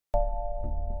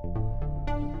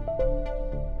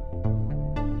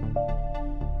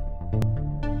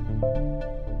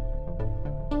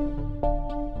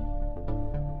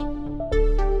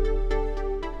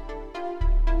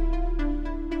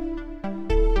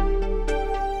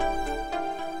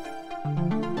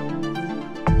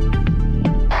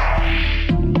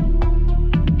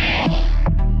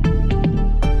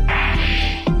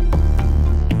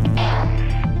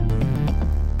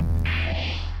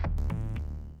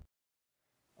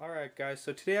Alright guys,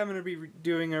 so today I'm going to be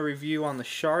doing a review on the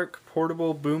Sharkk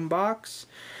portable boombox,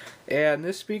 and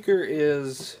this speaker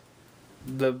is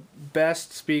the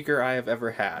best speaker I have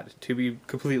ever had, to be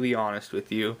completely honest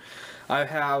with you. I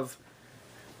have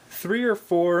 3 or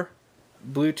 4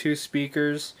 Bluetooth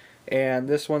speakers, and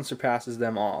this one surpasses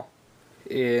them all.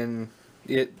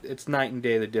 It's night and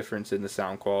day the difference in the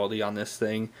sound quality on this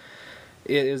thing.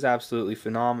 It is absolutely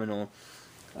phenomenal.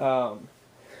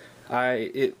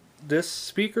 This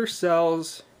speaker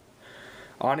sells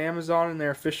on Amazon and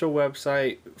their official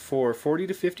website for $40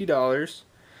 to $50.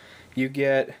 You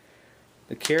get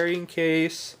the carrying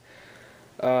case.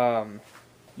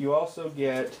 You also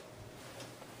get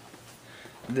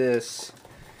this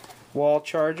wall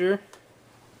charger.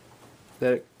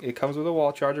 It comes with a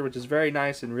wall charger, which is very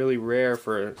nice and really rare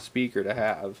for a speaker to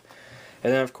have.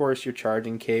 And then of course your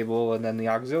charging cable and then the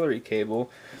auxiliary cable.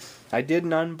 I did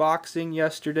an unboxing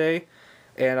yesterday,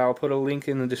 and I'll put a link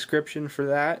in the description for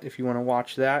that if you want to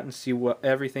watch that and see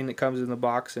everything that comes in the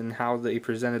box and how they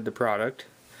presented the product.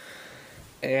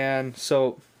 And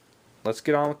so let's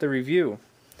get on with the review.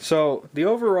 So the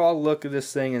overall look of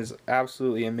this thing is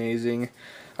absolutely amazing.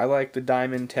 I like the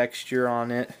diamond texture on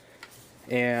it,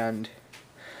 and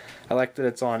I like that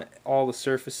it's on all the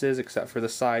surfaces except for the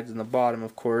sides and the bottom,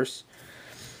 of course.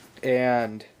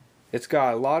 And it's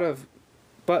got a lot of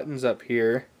buttons up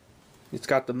here. It's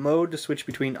got the mode to switch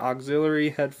between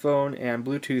auxiliary, headphone, and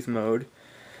Bluetooth mode.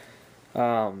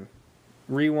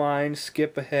 Rewind,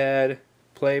 skip ahead,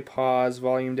 play, pause,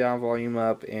 volume down, volume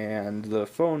up, and the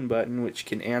phone button, which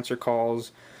can answer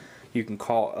calls. You can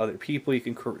call other people, you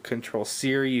can control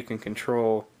Siri, you can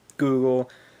control Google,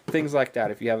 things like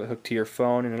that if you have it hooked to your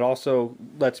phone. And it also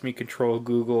lets me control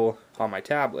Google on my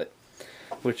tablet,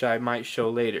 which I might show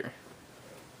later.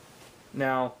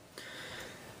 Now,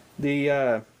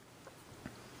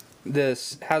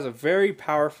 this has a very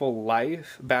powerful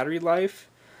battery life.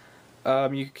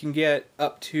 You can get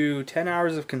up to 10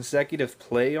 hours of consecutive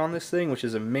play on this thing, which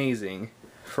is amazing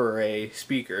for a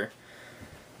speaker.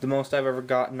 The most I've ever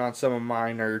gotten on some of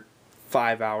mine are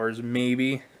 5 hours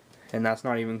maybe, and that's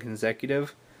not even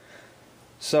consecutive.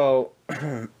 So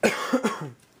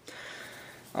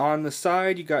on the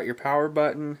side you got your power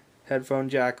button, headphone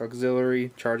jack,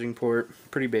 auxiliary, charging port,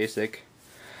 pretty basic.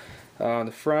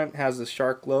 The front has the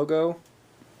Sharkk logo,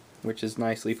 which is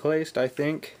nicely placed, I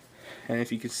think. And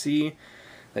if you can see,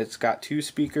 it's got 2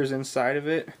 speakers inside of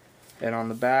it. And on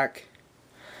the back,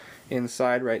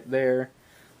 inside right there,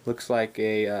 looks like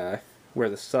where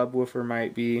the subwoofer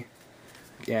might be.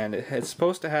 And it's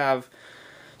supposed to have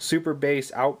super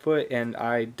bass output, and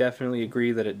I definitely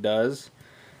agree that it does.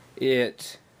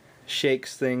 It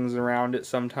shakes things around it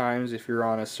sometimes if you're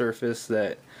on a surface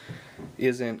that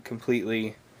isn't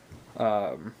completely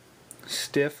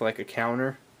stiff, like a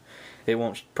counter. It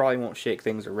probably won't shake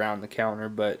things around the counter,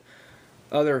 but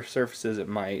other surfaces it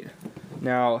might.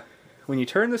 Now, when you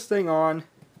turn this thing on,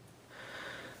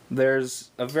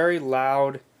 there's a very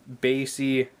loud,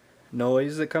 bassy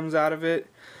noise that comes out of it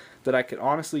that I could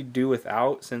honestly do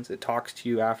without, since it talks to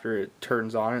you after it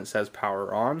turns on and it says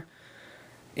power on.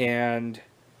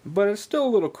 But it's still a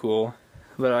little cool.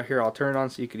 But here, I'll turn it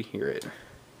on so you can hear it.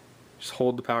 Just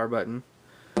hold the power button.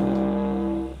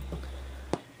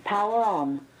 Power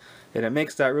on. And it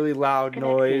makes that really loud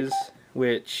noise,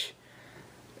 which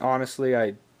honestly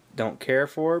I don't care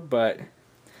for, but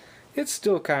it's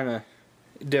still kind of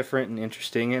different and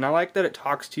interesting. And I like that it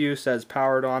talks to you, says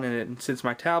powered on, and since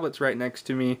my tablet's right next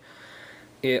to me,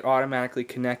 it automatically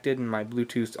connected, and my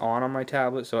Bluetooth's on my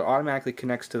tablet, so it automatically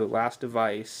connects to the last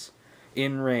device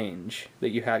in range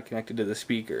that you had connected to the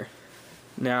speaker.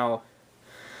 Now,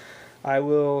 I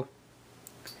will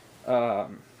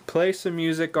play some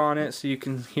music on it so you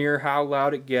can hear how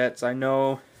loud it gets. I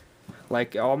know,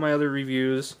 like all my other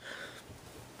reviews,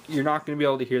 you're not going to be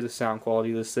able to hear the sound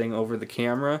quality of this thing over the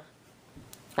camera.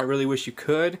 I really wish you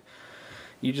could.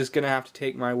 You're just going to have to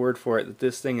take my word for it that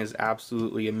this thing is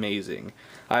absolutely amazing.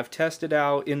 I've tested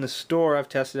out in the store, I've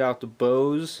tested out the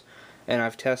Bose, and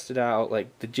I've tested out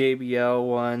like the JBL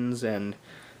ones and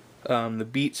the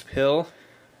Beats Pill,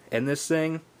 and this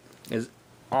thing is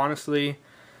honestly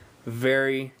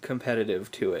very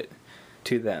competitive to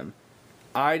them.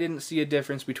 I didn't see a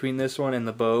difference between this one and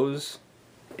the Bose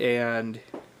and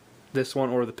this one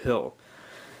or the Pill.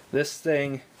 This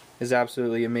thing is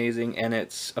absolutely amazing, and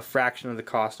it's a fraction of the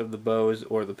cost of the Bose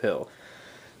or the Pill.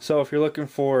 So if you're looking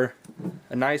for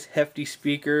a nice hefty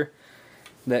speaker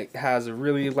that has a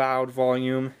really loud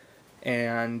volume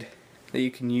and that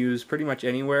you can use pretty much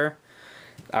anywhere,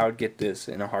 I would get this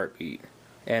in a heartbeat.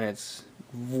 And it's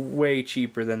way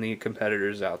cheaper than the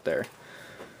competitors out there.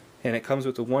 And it comes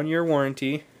with a 1-year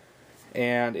warranty,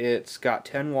 and it's got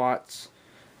 10 watts,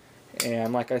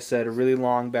 and like I said, a really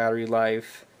long battery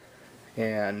life,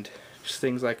 and just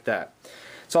things like that.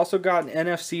 It's also got an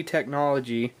NFC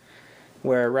technology,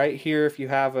 where right here, if you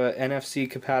have a NFC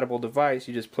compatible device,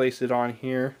 you just place it on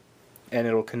here and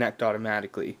it'll connect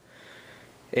automatically.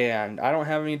 And I don't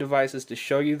have any devices to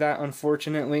show you that,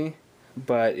 unfortunately,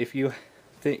 but if you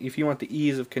want the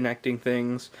ease of connecting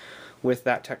things with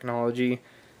that technology,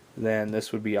 then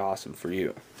this would be awesome for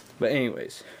you. But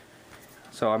anyways,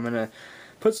 so I'm gonna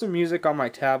put some music on my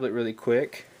tablet really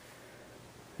quick,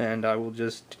 and I will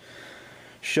just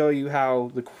show you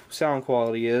how the sound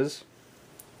quality is.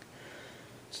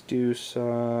 Let's do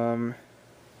some,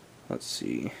 let's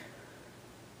see,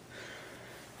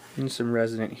 and some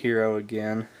Resident Hero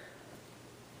again.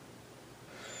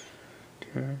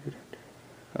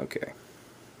 Okay,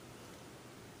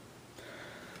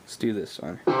 let's do this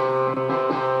one.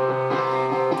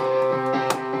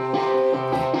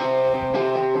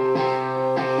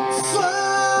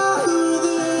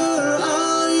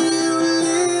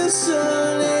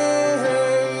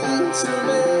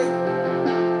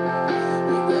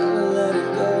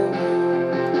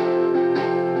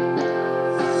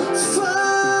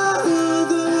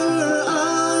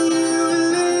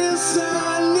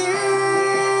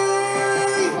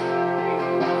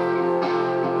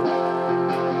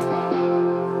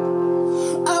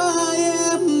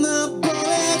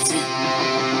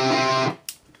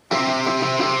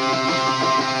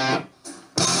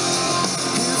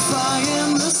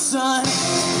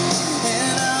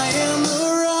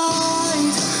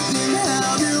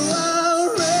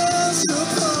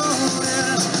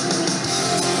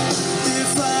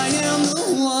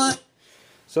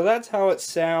 So that's how it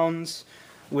sounds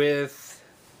with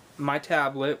my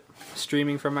tablet,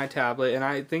 streaming from my tablet, and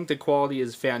I think the quality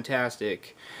is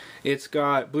fantastic. It's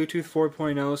got Bluetooth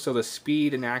 4.0, so the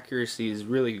speed and accuracy is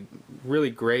really, really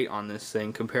great on this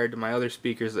thing compared to my other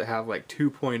speakers that have like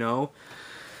 2.0.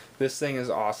 This thing is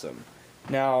awesome.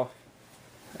 Now,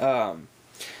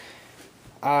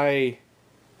 I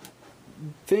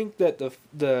think that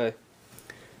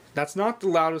that's not the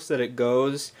loudest that it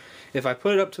goes. If I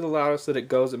put it up to the loudest that it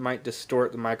goes, it might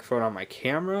distort the microphone on my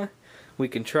camera. We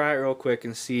can try it real quick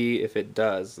and see if it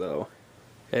does, though.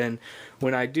 And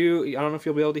when I do, I don't know if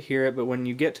you'll be able to hear it, but when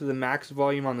you get to the max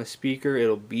volume on the speaker,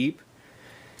 it'll beep.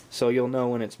 So you'll know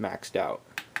when it's maxed out.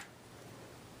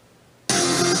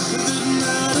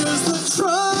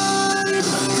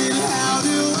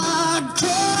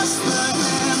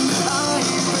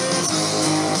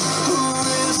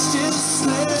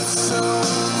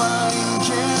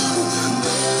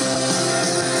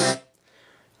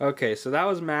 Okay, so that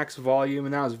was max volume,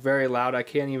 and that was very loud. I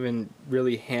can't even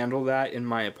really handle that in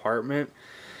my apartment.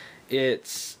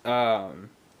 It's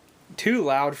too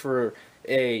loud for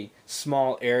a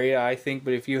small area, I think.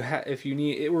 But if you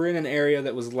were in an area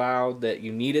that was loud, that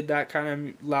you needed that kind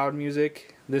of loud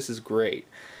music, this is great.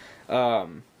 I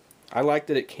like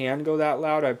that it can go that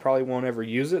loud. I probably won't ever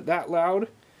use it that loud,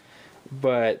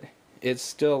 but it's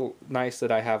still nice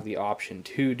that I have the option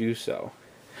to do so.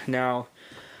 Now,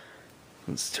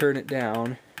 let's turn it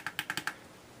down.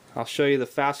 I'll show you the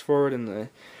fast forward and the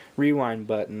rewind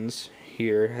buttons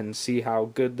here and see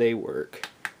how good they work.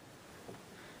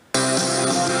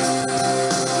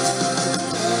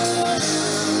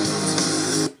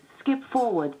 Skip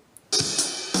forward.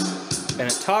 And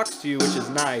it talks to you, which is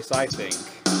nice, I think.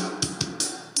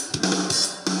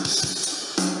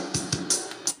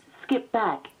 Skip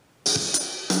back.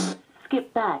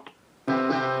 Skip back.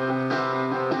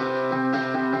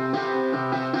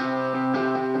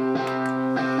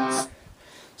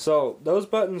 So those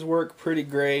buttons work pretty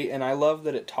great, and I love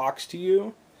that it talks to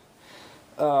you.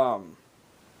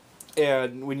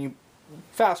 And when you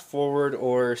fast forward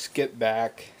or skip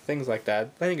back, things like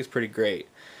that, I think it's pretty great.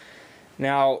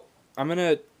 Now, I'm going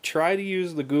to try to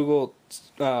use the Google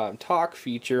Talk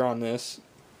feature on this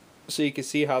so you can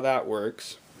see how that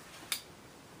works.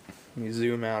 Let me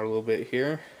zoom out a little bit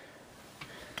here.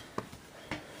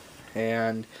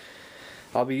 And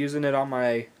I'll be using it on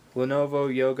my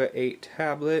Lenovo Yoga 8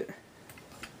 tablet,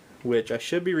 which I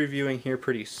should be reviewing here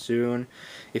pretty soon.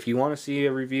 If you want to see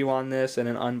a review on this and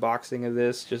an unboxing of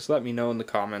this, just let me know in the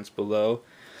comments below,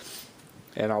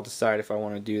 and I'll decide if I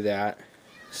want to do that.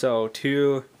 So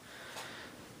to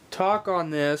talk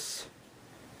on this,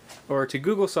 or to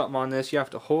Google something on this, you have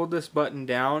to hold this button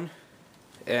down,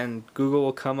 and Google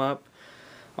will come up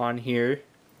on here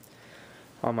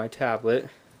on my tablet.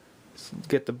 Let's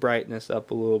get the brightness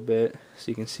up a little bit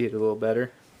so you can see it a little better.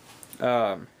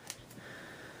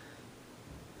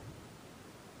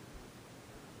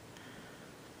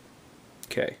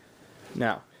 Okay,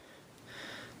 now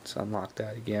Let's unlock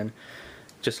that again.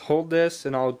 Just hold this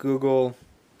and I'll Google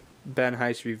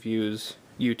BenHeiss reviews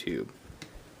YouTube.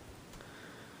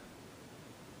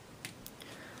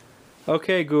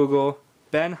 Okay, Google,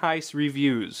 BenHeiss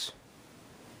reviews.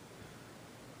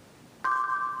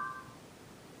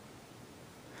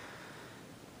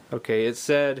 Okay, it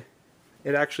said,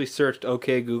 it actually searched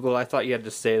okay Google. I thought you had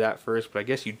to say that first, but I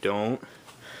guess you don't.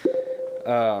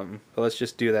 But let's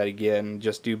just do that again.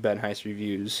 Just do BenHeiss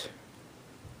reviews.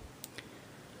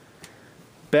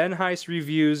 BenHeiss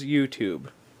reviews YouTube.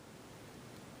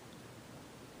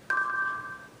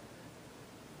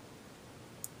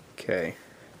 Okay.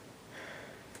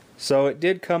 So it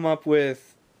did come up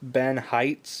with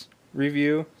BenHeiss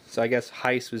review. So I guess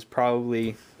Heiss was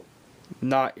probably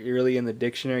not really in the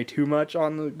dictionary too much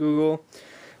on the Google,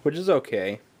 which is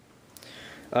okay.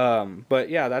 But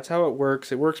yeah, that's how it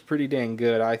works. It works pretty dang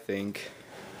good, I think.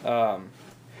 And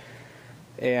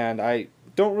I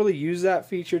don't really use that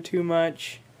feature too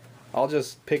much. I'll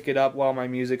just pick it up while my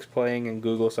music's playing and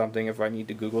Google something if I need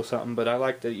to Google something, but I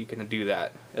like that you can do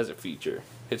that as a feature.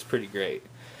 It's pretty great.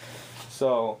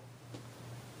 So,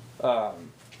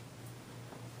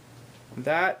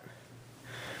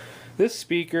 this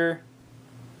speaker,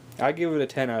 I give it a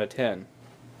 10 out of 10.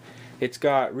 It's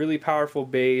got really powerful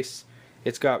bass.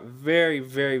 It's got very,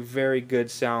 very, very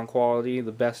good sound quality.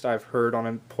 The best I've heard on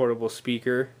a portable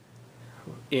speaker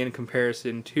in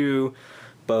comparison to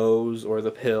Bose or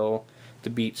the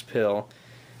Beats Pill.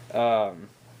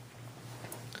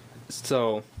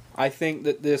 So I think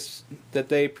that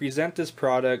they present this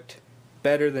product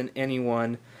better than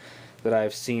anyone that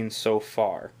I've seen so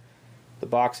far. The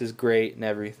box is great and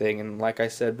everything, and like I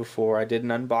said before, I did an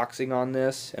unboxing on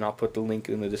this, and I'll put the link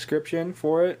in the description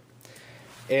for it.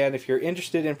 And if you're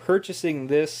interested in purchasing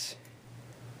this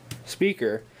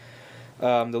speaker,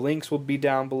 the links will be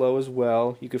down below as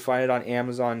well. You can find it on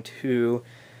Amazon too.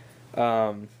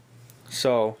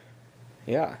 So,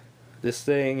 yeah, this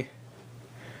thing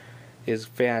is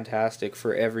fantastic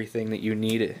for everything that you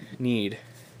need.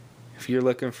 If you're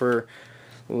looking for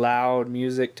loud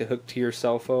music to hook to your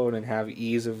cell phone and have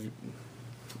ease of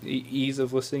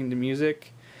listening to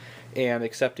music and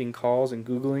accepting calls and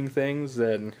Googling things,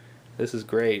 then this is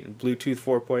great. Bluetooth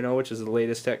 4.0, which is the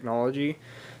latest technology,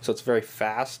 so it's very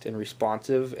fast and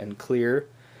responsive and clear,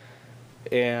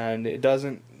 and it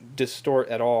doesn't distort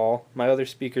at all. My other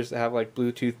speakers that have like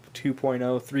Bluetooth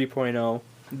 2.0,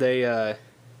 3.0,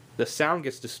 the sound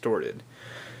gets distorted,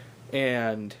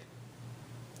 and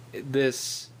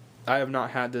I have not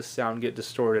had this sound get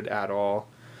distorted at all.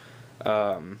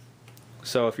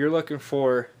 So if you're looking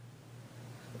for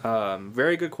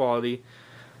very good quality,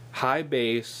 high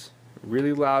bass,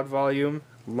 really loud volume,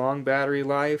 long battery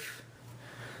life,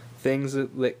 things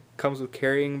that comes with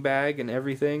carrying bag and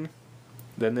everything,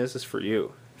 then this is for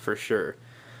you, for sure.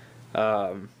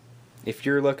 If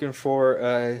you're looking for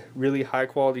a really high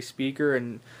quality speaker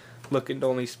and looking to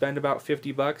only spend about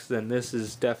 $50, then this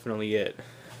is definitely it,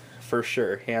 for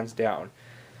sure, hands down.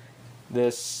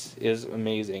 This is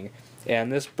amazing.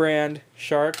 And this brand,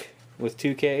 Sharkk, with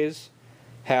 2 Ks,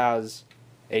 has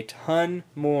a ton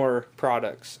more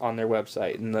products on their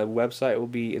website, and the website will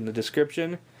be in the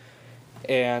description.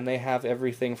 And they have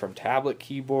everything from tablet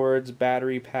keyboards,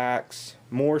 battery packs,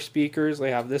 more speakers.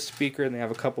 They have this speaker and they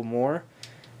have a couple more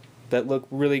that look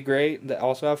really great that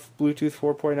also have Bluetooth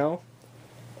 4.0.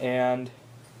 And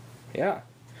yeah,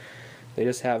 they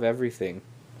just have everything.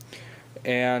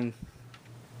 And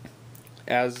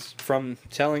as from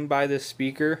telling by this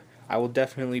speaker, I will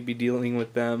definitely be dealing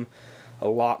with them a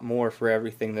lot more for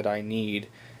everything that I need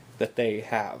that they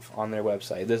have on their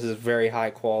website. This is very high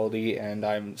quality and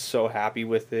I'm so happy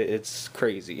with it. It's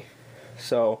crazy.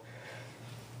 So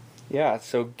yeah,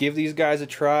 so give these guys a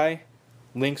try.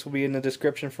 Links will be in the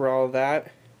description for all of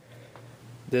that.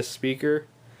 This speaker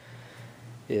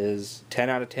is 10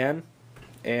 out of 10.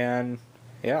 And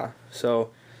yeah,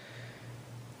 so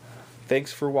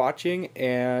thanks for watching,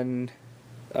 and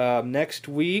next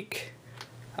week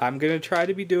I'm going to try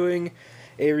to be doing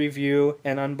a review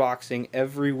and unboxing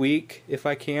every week if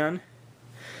I can.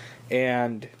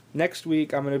 And next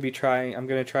week I'm going to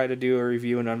try to do a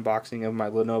review and unboxing of my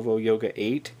Lenovo Yoga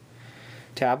 8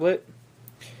 tablet.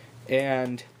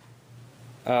 And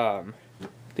the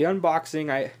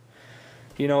unboxing,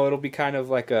 it'll be kind of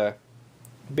like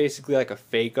basically like a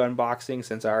fake unboxing,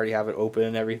 since I already have it open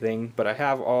and everything, but I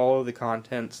have all of the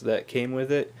contents that came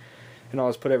with it, and I'll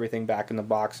just put everything back in the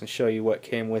box and show you what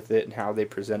came with it and how they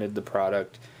presented the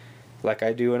product, like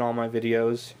I do in all my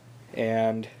videos.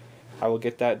 And I will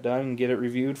get that done and get it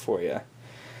reviewed for you.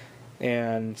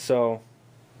 And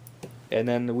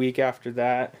then the week after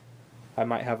that, I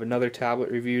might have another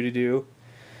tablet review to do.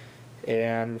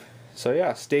 And so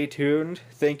yeah, stay tuned.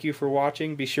 Thank you for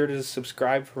watching. Be sure to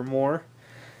subscribe for more.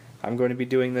 I'm going to be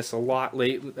doing this a lot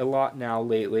now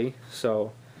lately,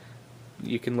 so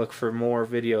you can look for more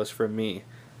videos from me.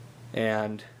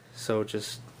 And so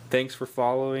just thanks for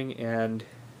following, and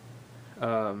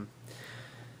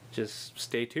just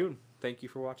stay tuned. Thank you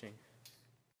for watching.